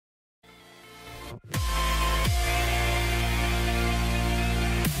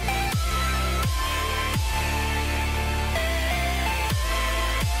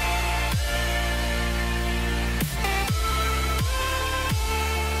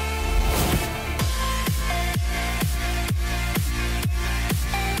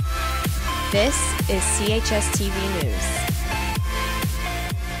This is CHSTV News.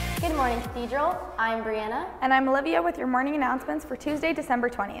 Good morning, Cathedral. I'm Brianna. And I'm Olivia with your morning announcements for Tuesday, December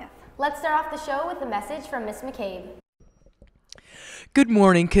 20th. Let's start off the show with a message from Miss McCabe. Good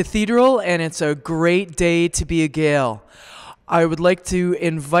morning, Cathedral, and it's a great day to be a Gael. I would like to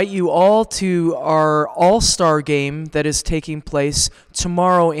invite you all to our All-Star game that is taking place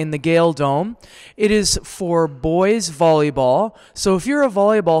tomorrow in the Gael Dome. It is for boys volleyball, so if you're a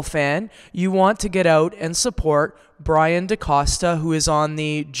volleyball fan, you want to get out and support Brian DaCosta, who is on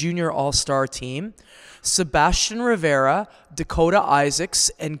the Junior All-Star team, Sebastian Rivera, Dakota Isaacs,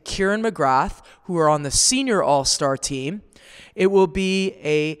 and Kieran McGrath, who are on the Senior All-Star team. It will be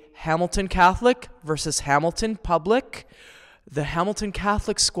a Hamilton Catholic versus Hamilton Public. The Hamilton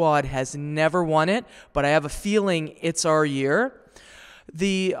Catholic squad has never won it, but I have a feeling it's our year.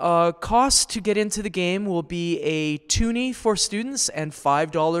 The cost to get into the game will be a toonie for students and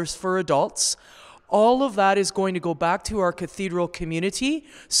 $5 for adults. All of that is going to go back to our Cathedral community,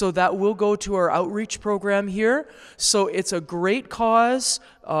 so that will go to our outreach program here. So it's a great cause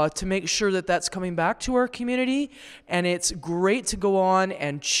to make sure that that's coming back to our community, and it's great to go on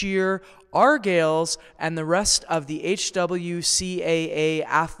and cheer our Gaels and the rest of the HWCAA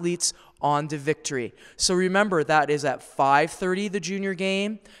athletes on to victory. So remember, that is at 5:30 the junior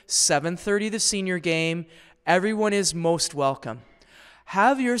game, 7:30 the senior game. Everyone is most welcome.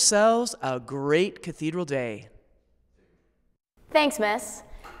 Have yourselves a great Cathedral Day. Thanks, Miss.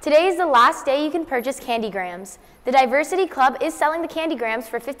 Today is the last day you can purchase Candygrams. The Diversity Club is selling the Candygrams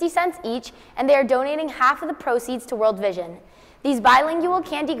for 50 cents each, and they are donating half of the proceeds to World Vision. These bilingual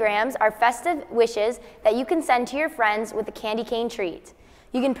Candygrams are festive wishes that you can send to your friends with a candy cane treat.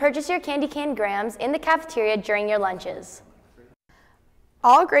 You can purchase your candy cane grams in the cafeteria during your lunches.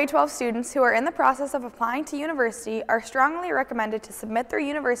 All grade 12 students who are in the process of applying to university are strongly recommended to submit their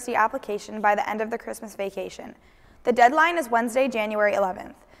university application by the end of the Christmas vacation. The deadline is Wednesday, January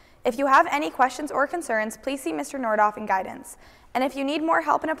 11th. If you have any questions or concerns, please see Mr. Nordoff in guidance. And if you need more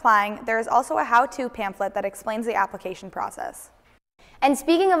help in applying, there is also a how-to pamphlet that explains the application process. And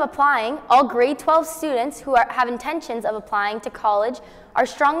speaking of applying, all grade 12 students who have intentions of applying to college are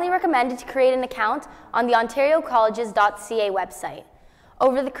strongly recommended to create an account on the ontariocolleges.ca website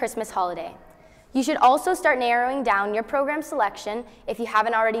over the Christmas holiday. You should also start narrowing down your program selection if you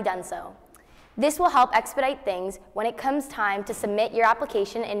haven't already done so. This will help expedite things when it comes time to submit your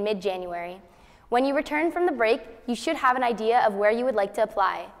application in mid-January. When you return from the break, you should have an idea of where you would like to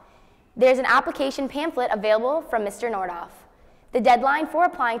apply. There's an application pamphlet available from Mr. Nordoff. The deadline for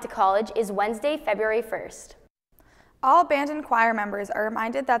applying to college is Wednesday, February 1st. All band and choir members are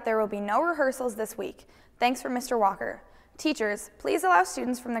reminded that there will be no rehearsals this week. Thanks for Mr. Walker. Teachers, please allow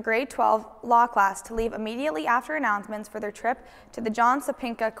students from the grade 12 law class to leave immediately after announcements for their trip to the John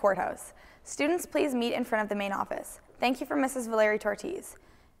Sapinka Courthouse. Students, please meet in front of the main office. Thank you from Mrs. Valerie Tortiz.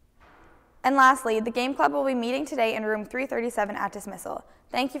 And lastly, the game club will be meeting today in room 337 at dismissal.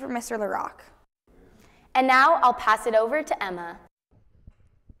 Thank you for Mr. LaRock. And now I'll pass it over to Emma.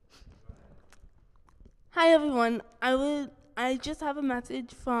 Hi everyone. I just have a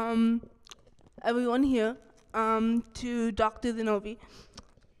message from everyone here to Dr. Zinovi.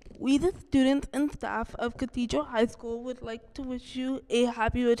 We, the students and staff of Cathedral High School, would like to wish you a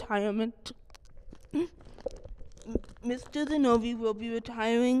happy retirement. Mr. Zinovi will be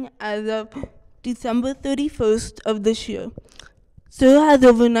retiring as of December 31st of this year. Sir has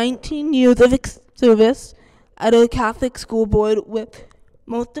over 19 years of service at a Catholic school board, with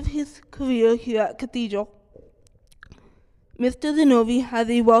most of his career here at Cathedral. Mr. Zinovi has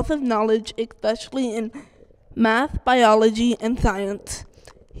a wealth of knowledge, especially in math, biology, and science.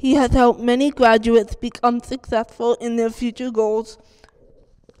 He has helped many graduates become successful in their future goals.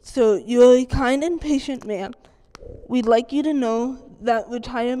 So you're a kind and patient man. We'd like you to know that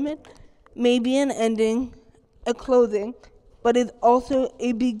retirement may be an ending, a closing, but is also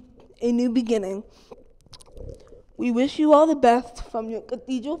a new beginning. We wish you all the best from your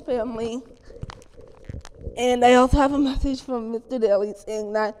Cathedral family. And I also have a message from Mr. Daly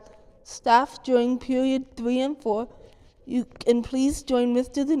saying that staff during period 3 and 4, you can please join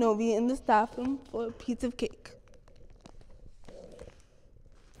Mr. Zinovi in the staff room for a piece of cake.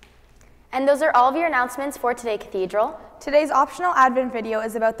 And those are all of your announcements for today, Cathedral. Today's optional Advent video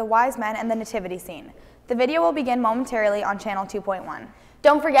is about the wise men and the nativity scene. The video will begin momentarily on channel 2.1.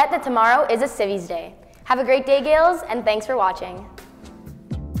 Don't forget that tomorrow is a Civvies Day. Have a great day, Gaels, and thanks for watching.